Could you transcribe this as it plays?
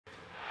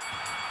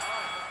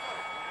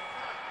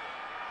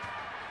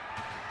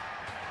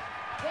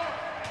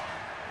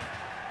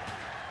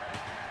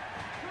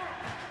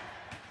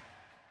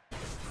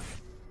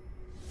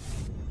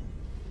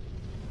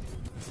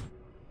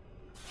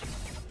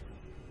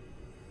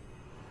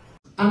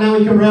And now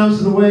we come round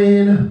to the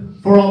weigh-in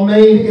for our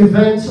main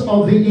event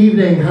of the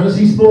evening.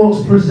 Hennessy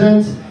Sports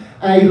present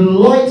a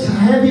light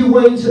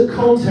heavyweight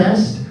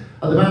contest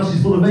at the Bout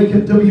for the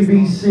vacant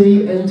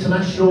WBC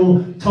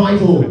international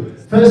title.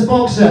 First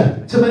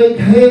boxer to make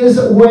his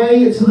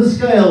way to the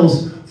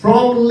scales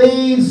from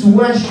Leeds,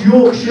 West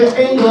Yorkshire,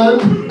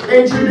 England,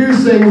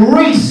 introducing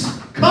Reece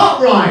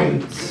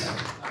Cartwright.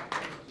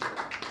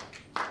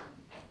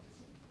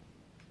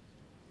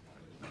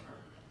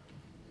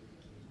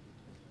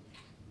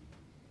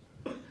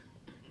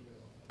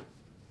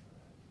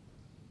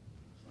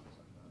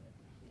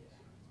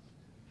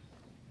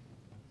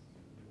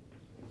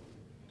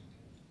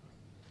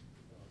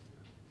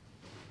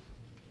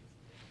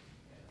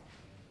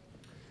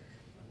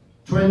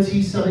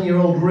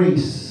 "27-year-old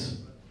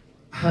Reece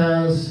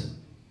has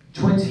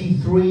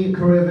 23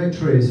 career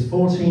victories,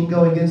 14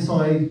 going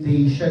inside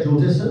the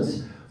scheduled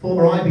distance.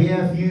 Former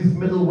IBF youth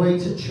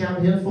middleweight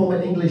champion, former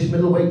English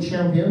middleweight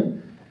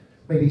champion.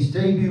 Made his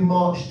debut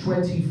March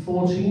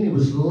 2014. He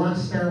was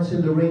last out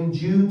in the ring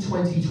June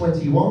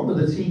 2021 with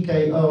a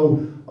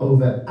TKO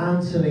over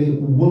Anthony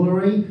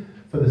Woolery.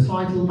 For the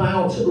title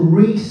bout,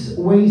 Reece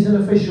weighs in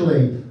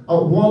officially at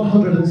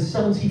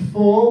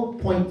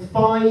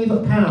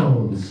 174.5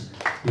 pounds.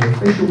 The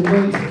official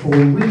weight for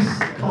Reece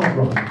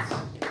Cartwright.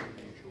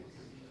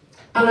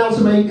 And now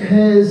to make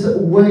his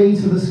way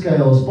to the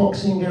scales,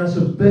 boxing out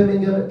of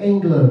Birmingham,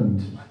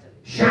 England,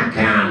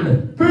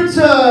 Shakan Bout.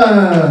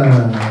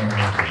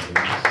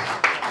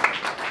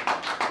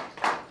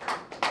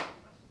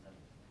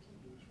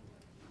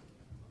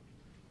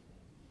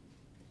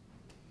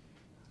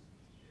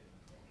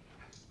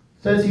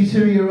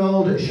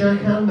 32-year-old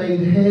Shakan made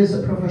his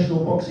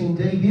professional boxing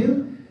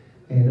debut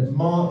in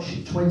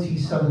March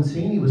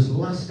 2017. He was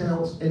last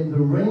out in the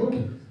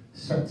ring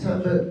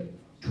September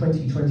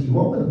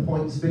 2021 with a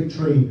points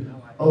victory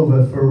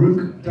over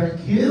Farouk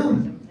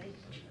Dakiu.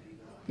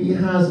 He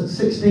has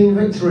 16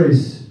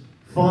 victories,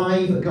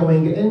 5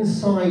 going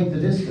inside the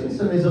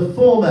distance, and is a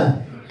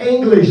former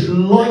English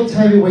light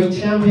heavyweight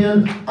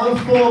champion and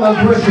former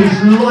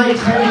British light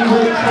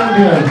heavyweight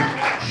champion.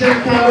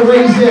 Shakan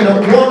weighs in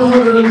at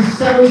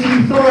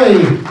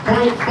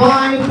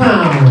 173.5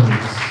 pounds.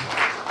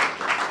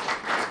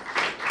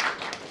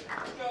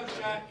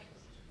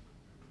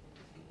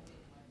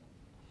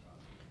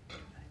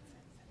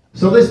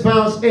 So this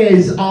bout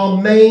is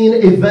our main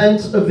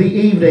event of the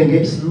evening.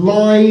 It's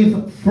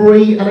live,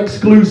 free and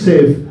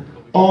exclusive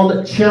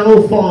on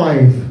Channel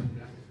 5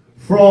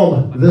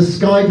 from the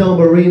Sky Dome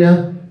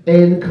Arena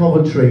in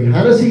Coventry.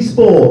 Hennessy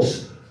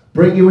Sports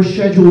bring you a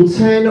scheduled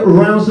 10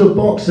 rounds of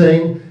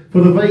boxing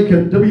for the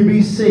vacant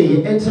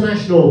WBC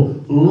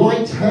International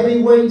Light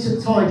Heavyweight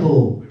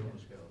title.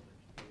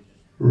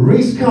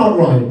 Reece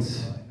Cartwright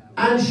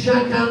and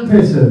Shakan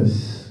Bout.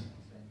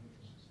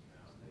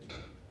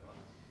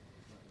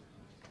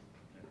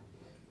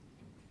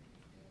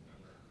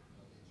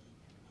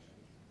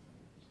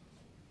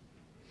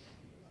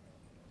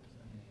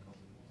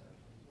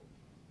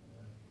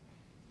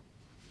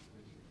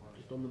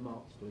 Just on the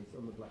marks, please,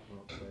 on the black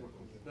marks.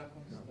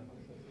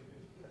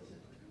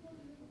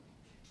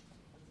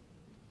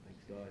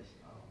 Thanks, guys.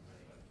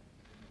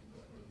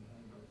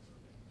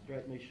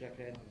 Straight me,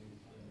 Shakan.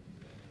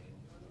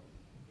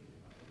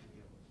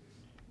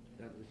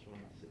 Down to this one,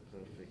 that's it,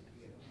 perfect.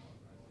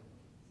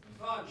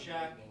 Come on,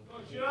 Shaq. Come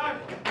on, Shaq.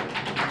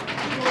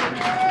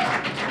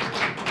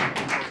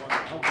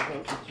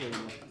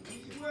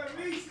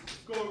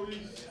 Go,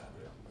 Reece.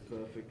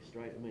 Perfect,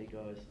 straight to me,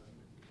 guys.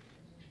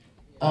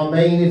 Our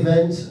main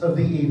event of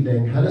the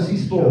evening, Hennessy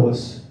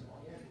Sports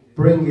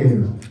bring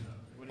you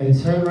a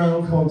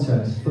 10-round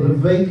contest for the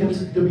vacant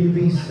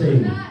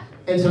WBC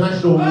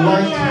International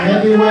Light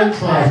Heavyweight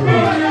title.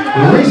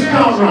 Reece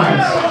Cartwright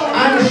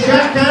and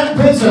Shakan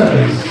Bout.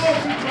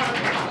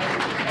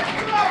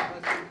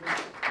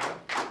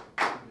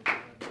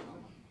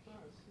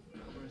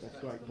 That's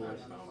great,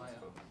 boys.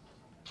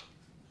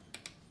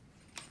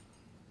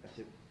 That's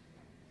it.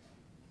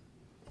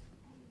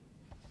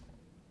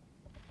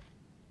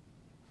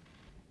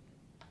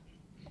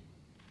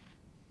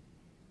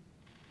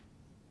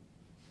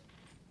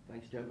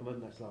 Thanks,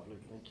 gentlemen. That's lovely.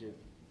 Thank you.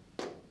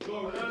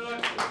 Go,